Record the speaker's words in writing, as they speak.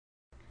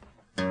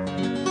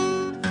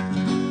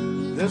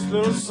This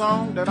little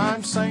song that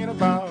I'm singing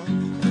about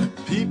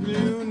people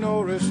you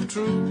know is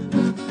true.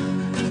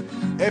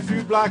 If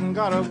you black and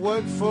gotta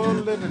work for a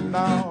living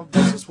now,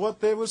 this is what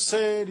they would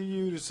say to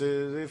you. They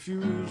says, if you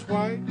was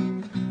white,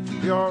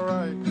 be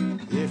alright.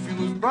 If you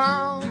was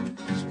brown,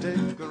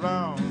 stick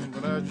around.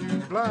 But as you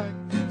black,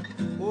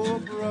 oh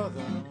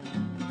brother,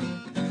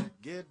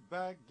 get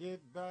back, get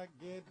back,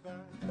 get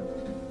back.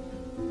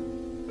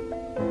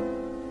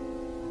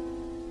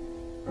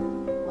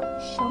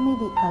 Show me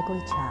the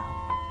ugly child.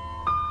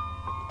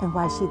 And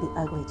why is she the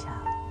ugly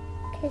child?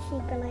 Because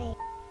she's black.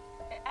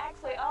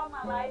 Actually, all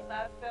my life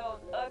I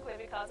felt ugly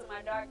because of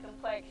my dark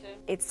complexion.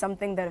 It's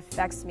something that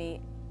affects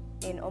me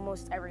in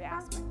almost every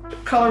aspect.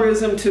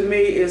 Colorism to me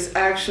is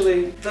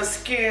actually the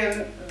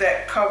skin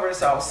that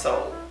covers our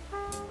soul.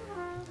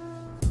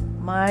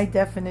 My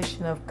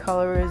definition of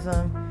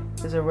colorism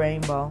is a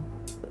rainbow.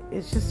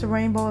 It's just a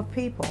rainbow of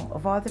people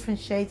of all different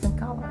shades and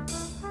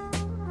colors.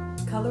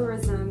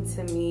 Colorism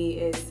to me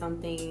is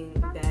something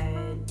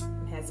that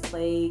has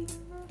plagued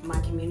my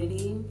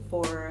community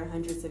for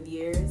hundreds of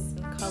years.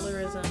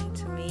 Colorism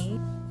to me,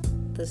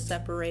 the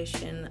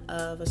separation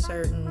of a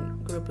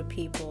certain group of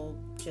people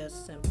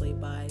just simply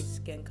by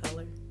skin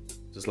color.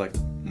 Just like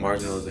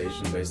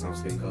marginalization based on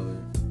skin color.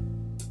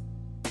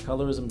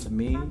 Colorism to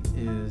me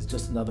is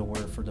just another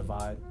word for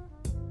divide.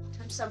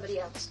 I'm somebody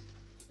else.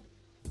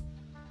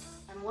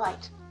 I'm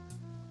white.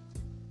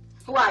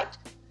 White.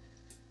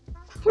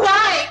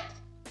 White!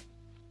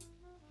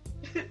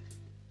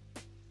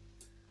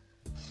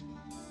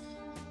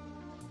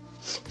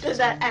 Does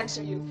that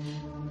answer you?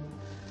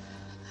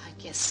 I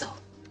guess so.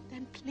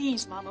 Then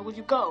please, Mama, will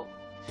you go?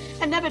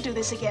 And never do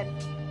this again.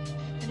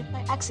 And if by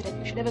accident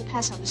you should ever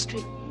pass on the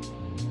street,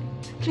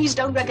 please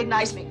don't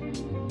recognize me.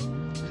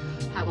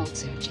 I won't,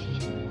 Sarah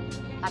Jane.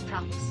 I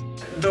promise.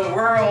 The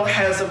world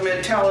has a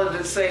mentality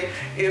to say,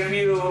 if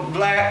you're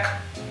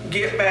black,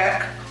 get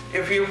back.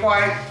 If you're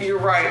white, you're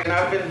right. And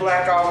I've been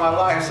black all my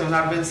life, so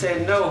I've been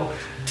saying no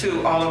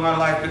to all of my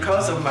life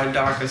because of my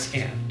darker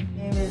skin.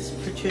 My name is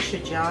Patricia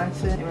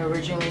Johnson. I'm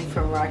originally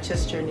from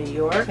Rochester, New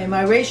York. And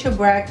my racial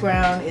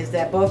background is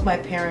that both my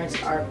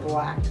parents are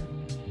black.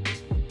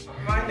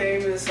 My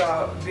name is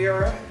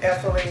Vera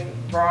Ethelene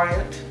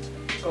Bryant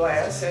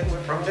Glass, and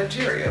we're from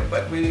Nigeria,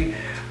 but we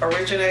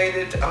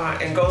originated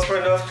in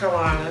Goldsboro, North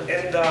Carolina,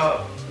 in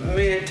the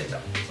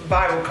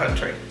mid-Bible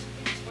country.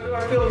 What do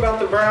I feel about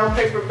the brown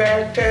paper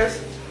bag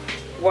test?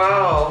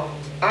 Wow,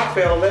 I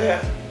failed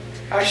that.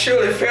 I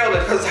surely failed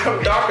it because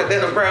I'm darker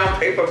than a brown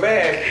paper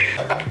bag.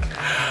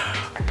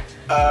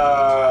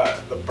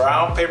 The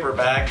brown paper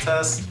bag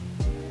test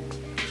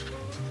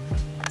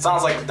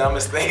sounds like the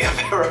dumbest thing I've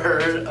ever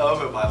heard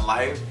of in my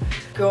life.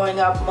 Growing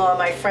up, all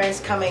my friends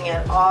coming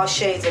in all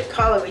shades of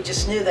color, we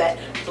just knew that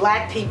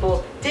black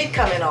people did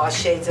come in all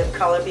shades of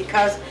color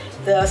because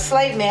the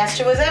slave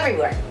master was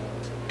everywhere.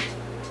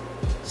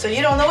 So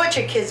you don't know what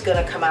your kid's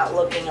gonna come out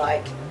looking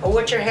like or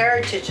what your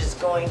heritage is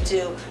going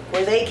to,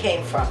 where they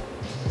came from.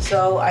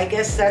 So I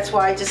guess that's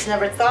why I just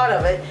never thought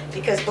of it,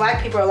 because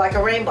black people are like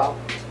a rainbow.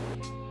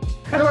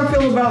 How do I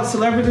feel about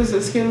celebrities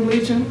and skin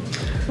bleaching?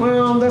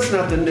 Well, that's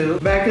nothing new.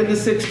 Back in the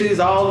 60s,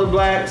 all the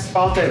blacks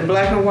bought that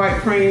black and white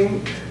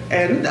cream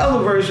and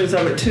other versions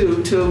of it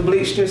too to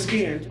bleach their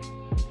skin.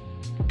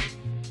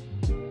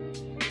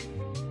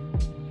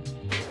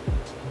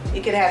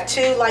 You could have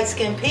two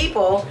light-skinned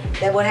people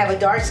that would have a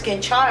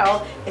dark-skinned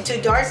child and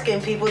two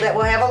dark-skinned people that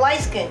will have a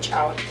light-skinned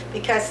child,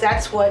 because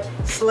that's what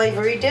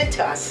slavery did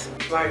to us.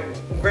 My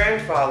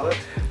grandfather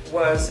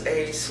was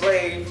a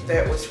slave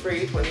that was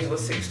freed when he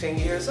was 16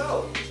 years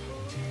old.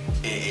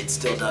 It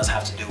still does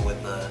have to do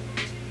with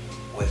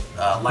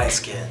light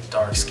skin,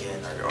 dark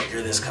skin, or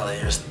you're this color,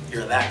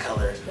 you're that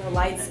color. The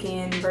light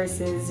skin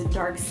versus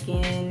dark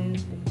skin,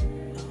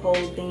 the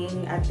whole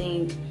thing, I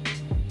think,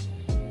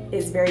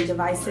 is very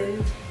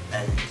divisive.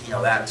 And you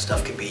know, that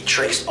stuff could be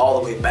traced all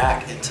the way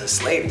back into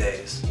slave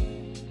days.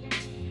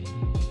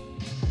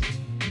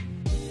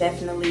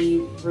 Definitely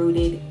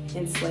rooted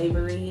in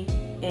slavery,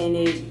 and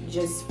it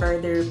just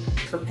further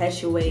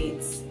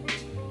perpetuates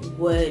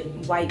what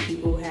white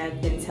people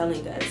have been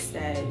telling us,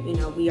 that, you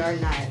know, we are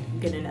not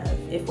good enough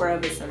if we're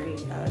of a certain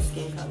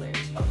skin color.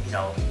 You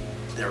know,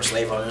 there were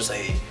slave owners,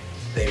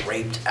 they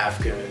raped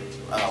African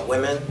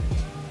women,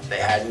 they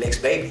had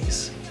mixed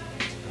babies.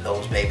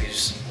 Those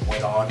babies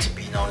went on to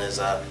be known as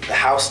the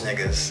house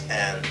niggas,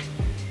 and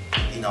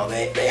you know,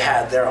 they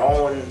had their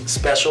own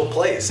special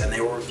place, and they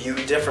were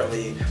viewed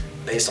differently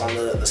based on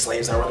the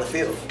slaves that were in the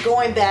field.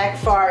 Going back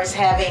far as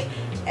having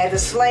the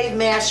slave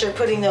master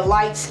putting the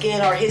light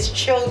skin or his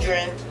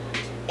children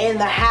in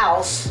the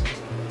house,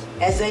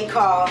 as they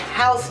call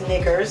house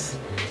niggers,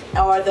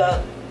 or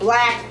the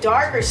black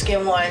darker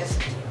skinned ones,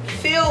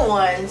 field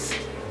ones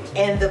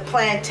in the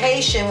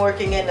plantation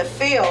working in the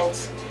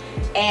fields,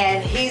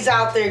 and he's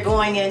out there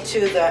going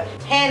into the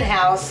hen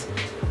house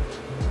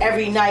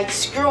every night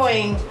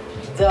screwing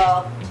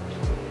the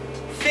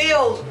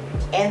field,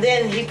 and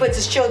then he puts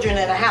his children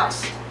in a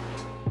house.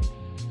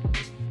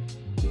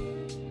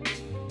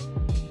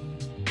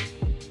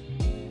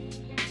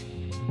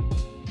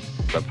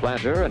 The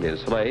planter and his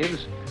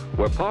slaves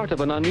were part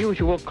of an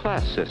unusual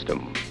class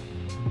system.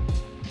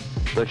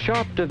 The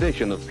sharp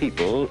division of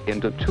people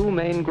into two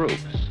main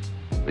groups,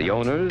 the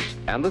owners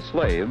and the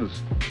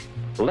slaves,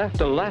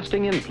 left a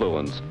lasting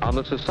influence on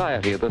the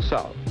society of the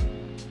South.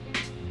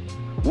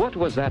 What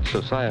was that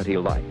society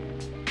like?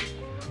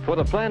 For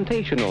the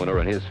plantation owner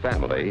and his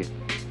family,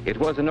 it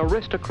was an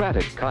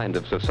aristocratic kind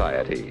of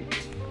society.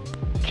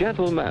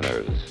 Gentle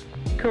manners,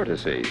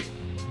 courtesy,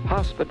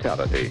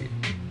 hospitality.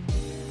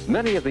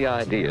 Many of the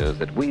ideas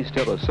that we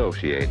still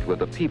associate with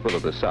the people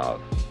of the South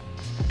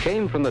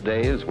came from the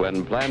days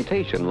when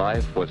plantation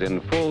life was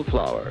in full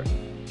flower.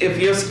 If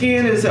your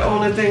skin is the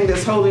only thing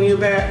that's holding you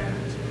back,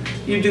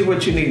 you do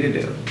what you need to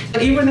do.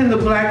 Even in the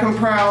Black and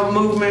Proud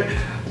movement,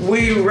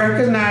 we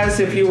recognize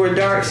if you were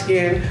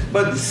dark-skinned,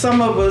 but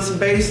some of us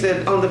based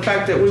it on the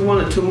fact that we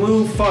wanted to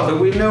move further.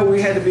 We know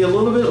we had to be a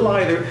little bit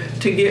lighter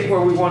to get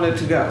where we wanted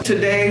to go.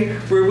 Today,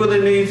 we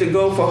really need to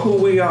go for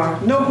who we are.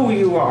 Know who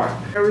you are.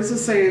 There is a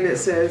saying that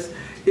says,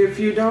 if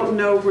you don't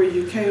know where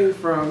you came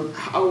from,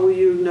 how will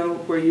you know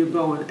where you're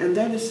going? And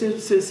that is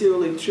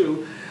sincerely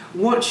true.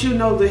 Once you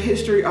know the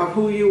history of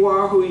who you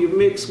are, who you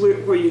mix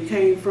with, where you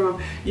came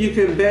from,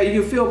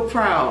 you feel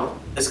proud.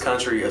 This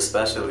country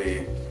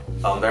especially,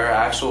 there are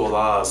actual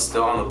laws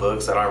still on the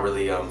books that aren't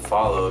really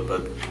followed,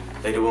 but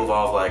they do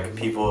involve like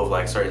people of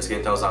like certain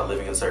skin tones not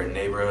living in certain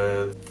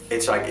neighborhoods.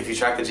 It's like if you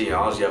track the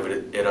genealogy of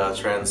it, it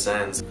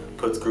transcends,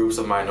 puts groups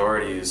of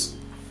minorities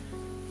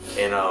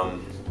in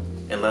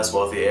less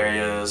wealthy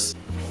areas,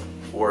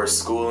 worse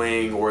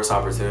schooling, worse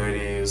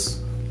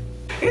opportunities.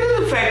 It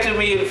has affected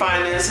me in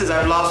finances.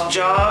 I've lost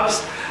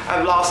jobs,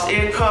 I've lost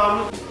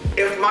income.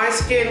 If my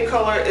skin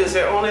color is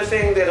the only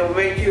thing that'll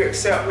make you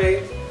accept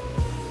me,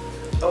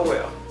 oh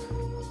well.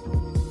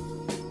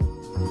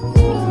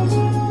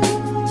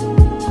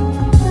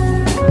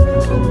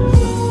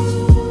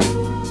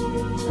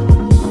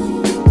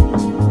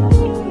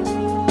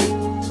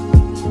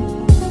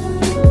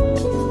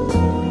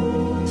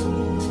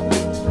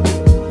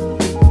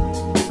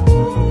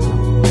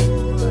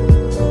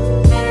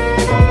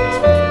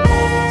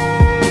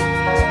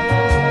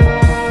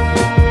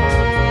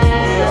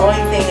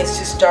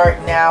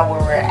 Start now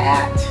where we're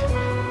at,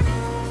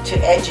 to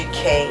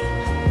educate,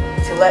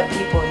 to let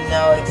people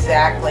know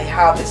exactly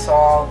how this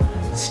all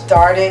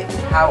started,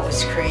 how it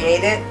was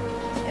created,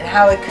 and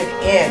how it could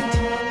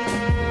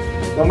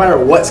end. No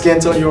matter what skin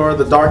tone you are,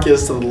 the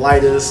darkest to the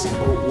lightest,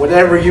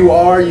 whatever you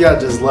are, you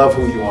gotta just love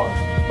who you are.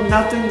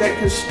 Nothing that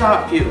can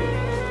stop you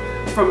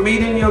from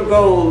meeting your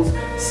goals,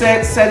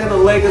 setting a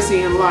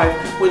legacy in life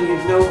when you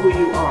know who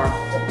you are.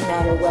 It doesn't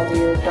matter whether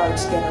you're dark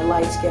skin or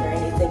light skin or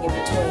anything in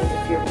between.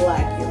 If you're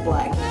black, you're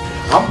black.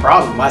 I'm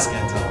proud of my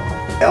skin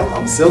tone.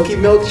 I'm silky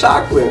milk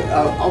chocolate.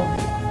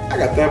 I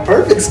got that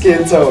perfect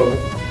skin tone.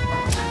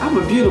 I'm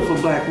a beautiful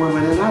black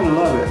woman and I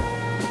love it.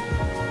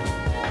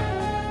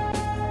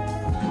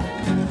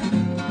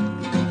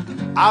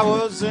 I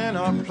was in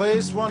a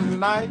place one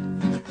night,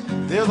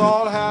 they was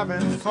all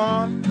having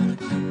fun.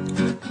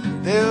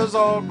 They was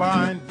all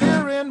buying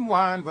beer and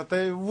wine, but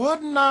they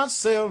would not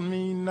sell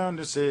me none.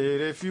 They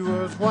said, if you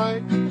was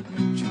white,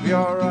 you'd be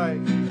alright.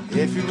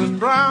 If you was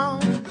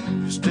brown,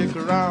 you stick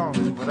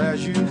around. But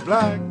as you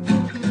black,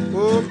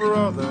 oh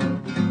brother,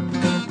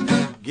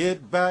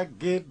 get back,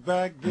 get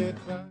back, get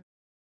back.